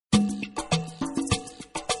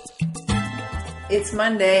It's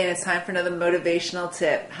Monday and it's time for another motivational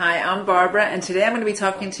tip. Hi, I'm Barbara and today I'm going to be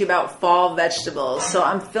talking to you about fall vegetables. So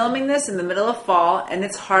I'm filming this in the middle of fall and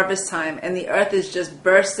it's harvest time and the earth is just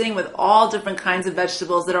bursting with all different kinds of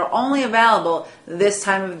vegetables that are only available this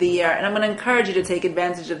time of the year. And I'm going to encourage you to take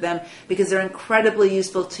advantage of them because they're incredibly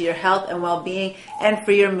useful to your health and well-being and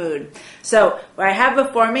for your mood. So what I have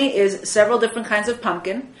before me is several different kinds of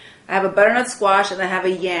pumpkin. I have a butternut squash and I have a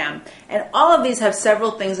yam. And all of these have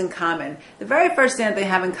several things in common. The very first thing that they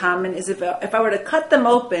have in common is if I were to cut them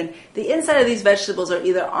open, the inside of these vegetables are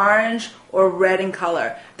either orange or red in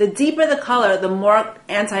color. The deeper the color, the more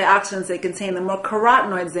antioxidants they contain, the more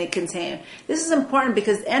carotenoids they contain. This is important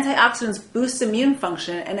because antioxidants boost immune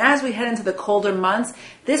function, and as we head into the colder months,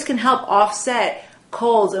 this can help offset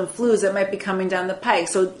colds and flus that might be coming down the pike.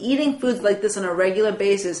 So eating foods like this on a regular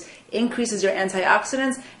basis increases your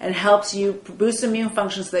antioxidants and helps you boost immune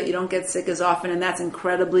function so that you don't get sick as often, and that's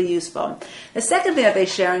incredibly useful. The second thing that they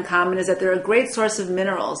share in common is that they're a great source of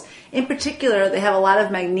minerals. In particular, they have a lot of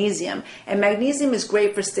magnesium, and magnesium is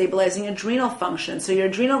great for stabilizing adrenal function. So your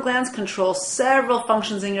adrenal glands control several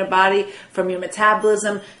functions in your body, from your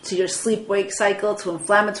metabolism to your sleep-wake cycle to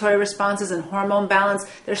inflammatory responses and hormone balance.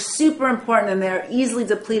 They're super important and they're easily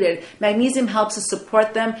depleted. Magnesium helps to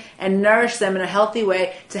support them and nourish them in a healthy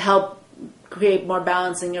way to help create more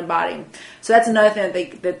balance in your body. So that's another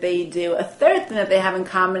thing that they do. A third thing that they have in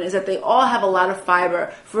common is that they all have a lot of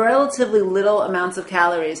fiber for relatively little amounts of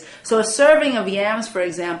calories. So a serving of yams, for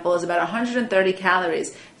example, is about 130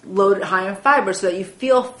 calories, loaded high in fiber, so that you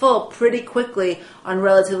feel full pretty quickly on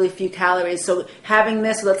relatively few calories. So having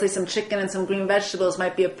this, let's say some chicken and some green vegetables,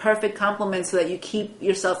 might be a perfect complement so that you keep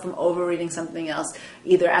yourself from overeating something else,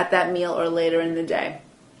 either at that meal or later in the day.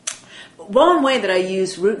 One way that I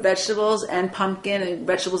use root vegetables and pumpkin and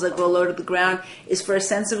vegetables that grow low to the ground is for a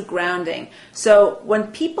sense of grounding. So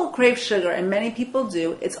when people crave sugar, and many people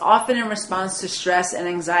do, it's often in response to stress and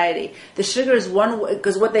anxiety. The sugar is one,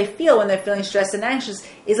 because what they feel when they're feeling stressed and anxious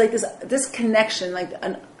is like this connection, like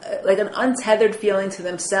an untethered feeling to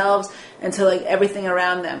themselves and to like everything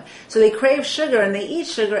around them. So they crave sugar and they eat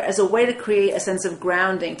sugar as a way to create a sense of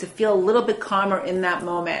grounding, to feel a little bit calmer in that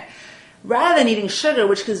moment. Rather than eating sugar,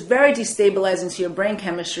 which is very destabilizing to your brain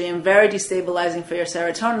chemistry and very destabilizing for your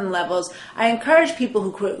serotonin levels, I encourage people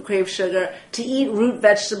who crave sugar to eat root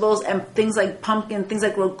vegetables and things like pumpkin, things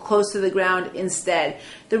that grow close to the ground instead.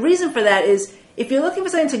 The reason for that is, if you're looking for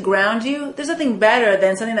something to ground you, there's nothing better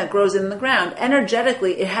than something that grows in the ground.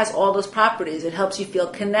 Energetically, it has all those properties. It helps you feel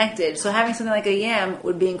connected. So having something like a yam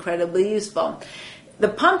would be incredibly useful. The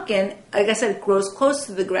pumpkin, like I said, grows close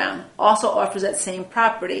to the ground, also offers that same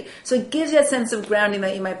property. So it gives you that sense of grounding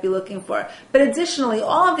that you might be looking for. But additionally,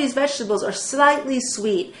 all of these vegetables are slightly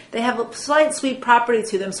sweet. They have a slight sweet property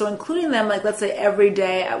to them. So including them, like let's say every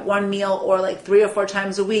day at one meal or like 3 or 4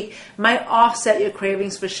 times a week, might offset your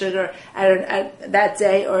cravings for sugar at that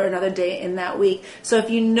day or another day in that week. So if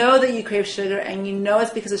you know that you crave sugar and you know it's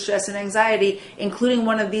because of stress and anxiety, including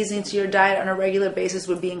one of these into your diet on a regular basis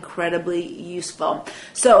would be incredibly useful.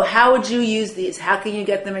 So how would you use these? How can you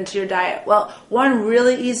get them into your diet? Well, one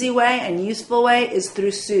really easy way and useful way is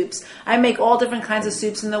through soups. I make all different kinds of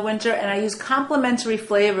soups in the winter, and I use complementary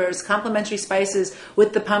flavors, complementary spices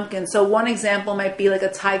with the pumpkin. So one example might be like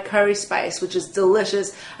a Thai curry spice, which is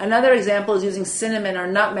delicious. Another example is using cinnamon or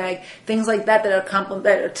nutmeg, things like that that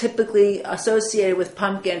are typically associated with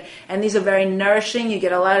pumpkin. And these are very nourishing. You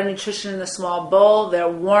get a lot of nutrition in a small bowl. They're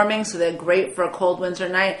warming, so they're great for a cold winter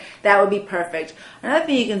night. That would be perfect. Another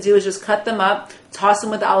thing you can do is just cut them up, toss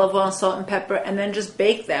them with olive oil, salt, and pepper, and then just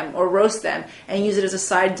bake them or roast them and use it as a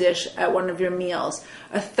side dish at one of your meals.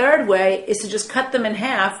 A third way is to just cut them in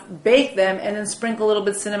half, bake them, and then sprinkle a little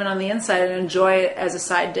bit of cinnamon on the inside and enjoy it as a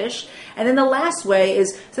side dish. And then the last way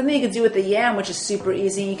is something you could do with the yam, which is super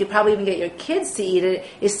easy. You could probably even get your kids to eat it,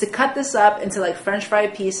 is to cut this up into like French fry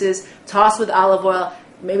pieces, toss with olive oil,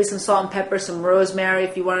 maybe some salt and pepper, some rosemary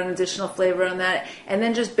if you want an additional flavor on that, and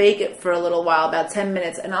then just bake it for a little while, about 10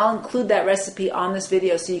 minutes. And I'll include that recipe on this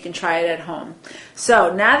video so you can try it at home.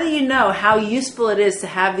 So now that you know how useful it is to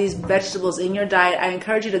have these vegetables in your diet, I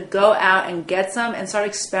encourage you to go out and get some and start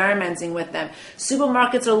experimenting with them.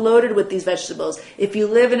 Supermarkets are loaded with these vegetables. If you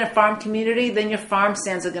live in a farm community, then your farm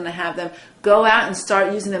stands are going to have them. Go out and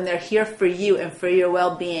start using them. They're here for you and for your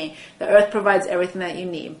well-being. The earth provides everything that you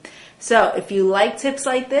need. So if you like tips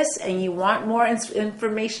like this and you want more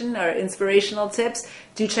information or inspirational tips,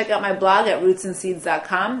 do check out my blog at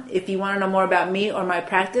rootsandseeds.com. If you want to know more about me or my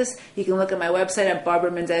practice, you can look at my website at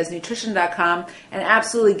barbaramendeznutrition.com and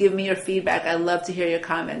absolutely give me your feedback. I love to hear your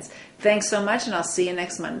comments. Thanks so much, and I'll see you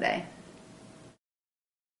next Monday.